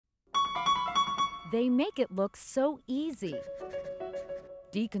They make it look so easy.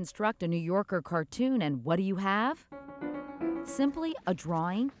 Deconstruct a New Yorker cartoon and what do you have? Simply a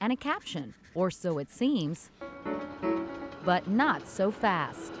drawing and a caption, or so it seems. But not so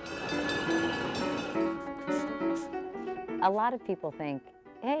fast. A lot of people think,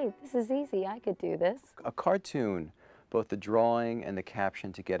 hey, this is easy, I could do this. A cartoon, both the drawing and the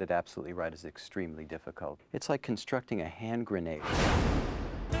caption to get it absolutely right is extremely difficult. It's like constructing a hand grenade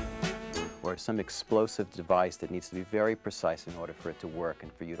or some explosive device that needs to be very precise in order for it to work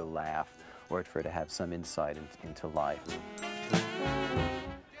and for you to laugh or for it to have some insight into life.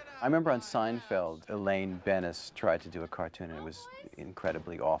 I remember on Seinfeld, Elaine Bennis tried to do a cartoon and it was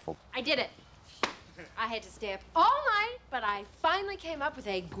incredibly awful. I did it. I had to stay up all night, but I finally came up with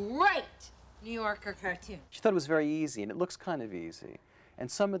a great New Yorker cartoon. She thought it was very easy, and it looks kind of easy. And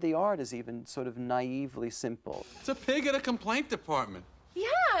some of the art is even sort of naively simple. It's a pig at a complaint department. Yeah,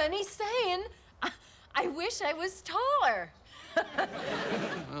 and he's saying, I wish I was taller.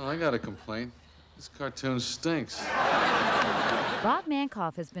 Well, I got a complaint. This cartoon stinks. Bob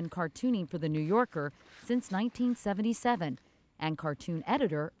Mankoff has been cartooning for The New Yorker since 1977 and cartoon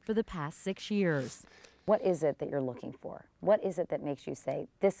editor for the past 6 years. What is it that you're looking for? What is it that makes you say,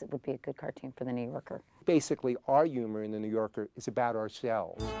 this would be a good cartoon for The New Yorker? Basically, our humor in The New Yorker is about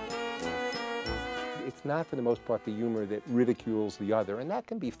ourselves. It's not, for the most part, the humor that ridicules the other, and that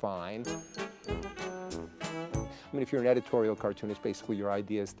can be fine. I mean, if you're an editorial cartoonist, basically your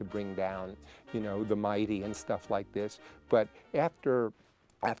idea is to bring down, you know, the mighty and stuff like this. But after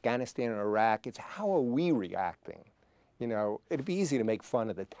Afghanistan and Iraq, it's how are we reacting? You know, it'd be easy to make fun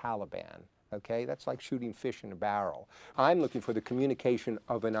of the Taliban. Okay, that's like shooting fish in a barrel. I'm looking for the communication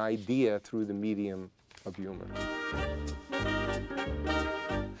of an idea through the medium of humor.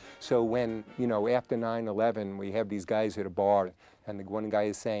 So when, you know, after 9/11, we have these guys at a bar, and the one guy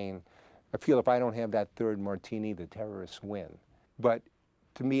is saying, I feel if I don't have that third martini, the terrorists win. But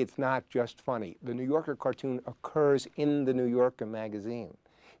to me, it's not just funny. The New Yorker cartoon occurs in the New Yorker magazine.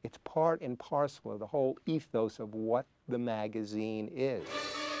 It's part and parcel of the whole ethos of what the magazine is.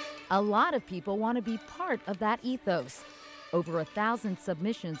 A lot of people want to be part of that ethos. Over 1,000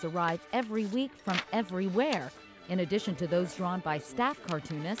 submissions arrive every week from everywhere, in addition to those drawn by staff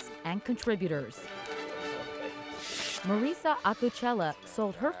cartoonists and contributors. Marisa Acucella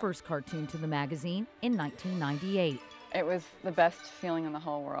sold her first cartoon to the magazine in 1998. It was the best feeling in the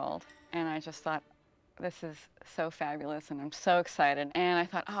whole world, and I just thought, this is so fabulous, and I'm so excited. And I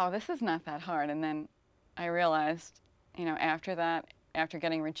thought, oh, this is not that hard. And then I realized, you know, after that, after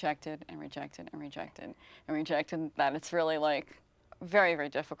getting rejected and rejected and rejected and rejected, that it's really like very, very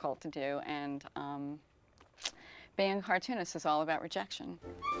difficult to do. And being a cartoonist is all about rejection.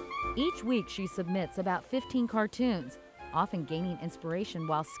 Each week she submits about 15 cartoons, often gaining inspiration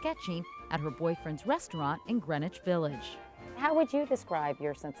while sketching at her boyfriend's restaurant in Greenwich Village. How would you describe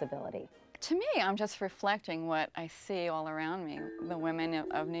your sensibility? To me, I'm just reflecting what I see all around me, the women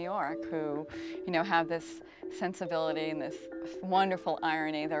of New York who, you know, have this sensibility and this wonderful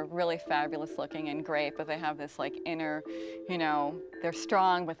irony. They're really fabulous looking and great, but they have this like inner, you know, they're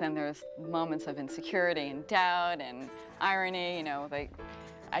strong, but then there's moments of insecurity and doubt and irony, you know,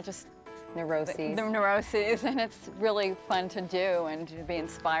 Neuroses. The neuroses, and it's really fun to do and to be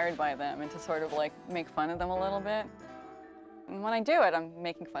inspired by them and to sort of like make fun of them a little bit. And when I do it, I'm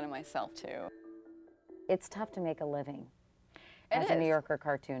making fun of myself, too. It's tough to make a living as a New Yorker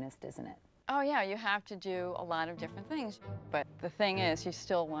cartoonist, isn't it? Oh, yeah, you have to do a lot of different things. But the thing is, you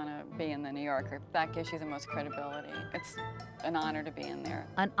still want to be in the New Yorker. That gives you the most credibility. It's an honor to be in there.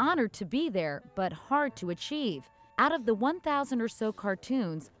 An honor to be there, but hard to achieve. Out of the 1,000 or so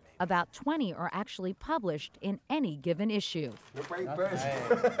cartoons, about 20 are actually published in any given issue.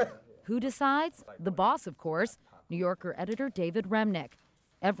 Who decides? The boss, of course. New Yorker editor David Remnick.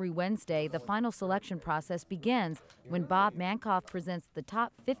 Every Wednesday, the final selection process begins when Bob Mankoff presents the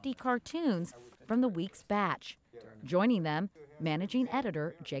top 50 cartoons from the week's batch. Joining them, managing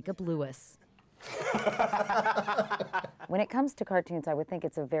editor Jacob Lewis. When it comes to cartoons, I would think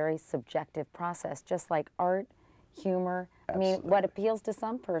it's a very subjective process, just like art, humor. Absolutely. I mean, what appeals to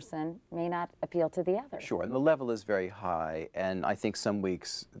some person may not appeal to the other. Sure, and the level is very high, and I think some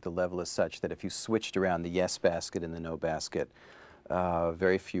weeks the level is such that if you switched around the yes basket and the no basket,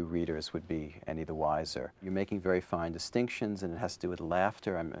 very few readers would be any the wiser. You're making very fine distinctions, and it has to do with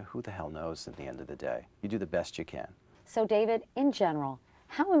laughter. I mean, who the hell knows at the end of the day? You do the best you can. So, David, in general,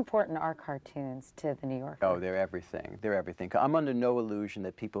 how important are cartoons to the New Yorker? Oh, they're everything. They're everything. I'm under no illusion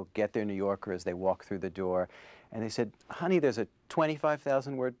that people get their New Yorker as they walk through the door, and they said, honey, there's a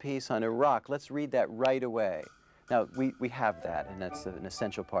 25,000-word piece on Iraq. Let's read that right away. Now, we have that, and that's an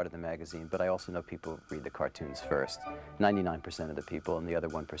essential part of the magazine, but I also know people read the cartoons first. 99% of the people, and the other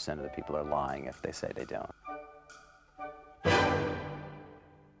 1% of the people are lying if they say they don't.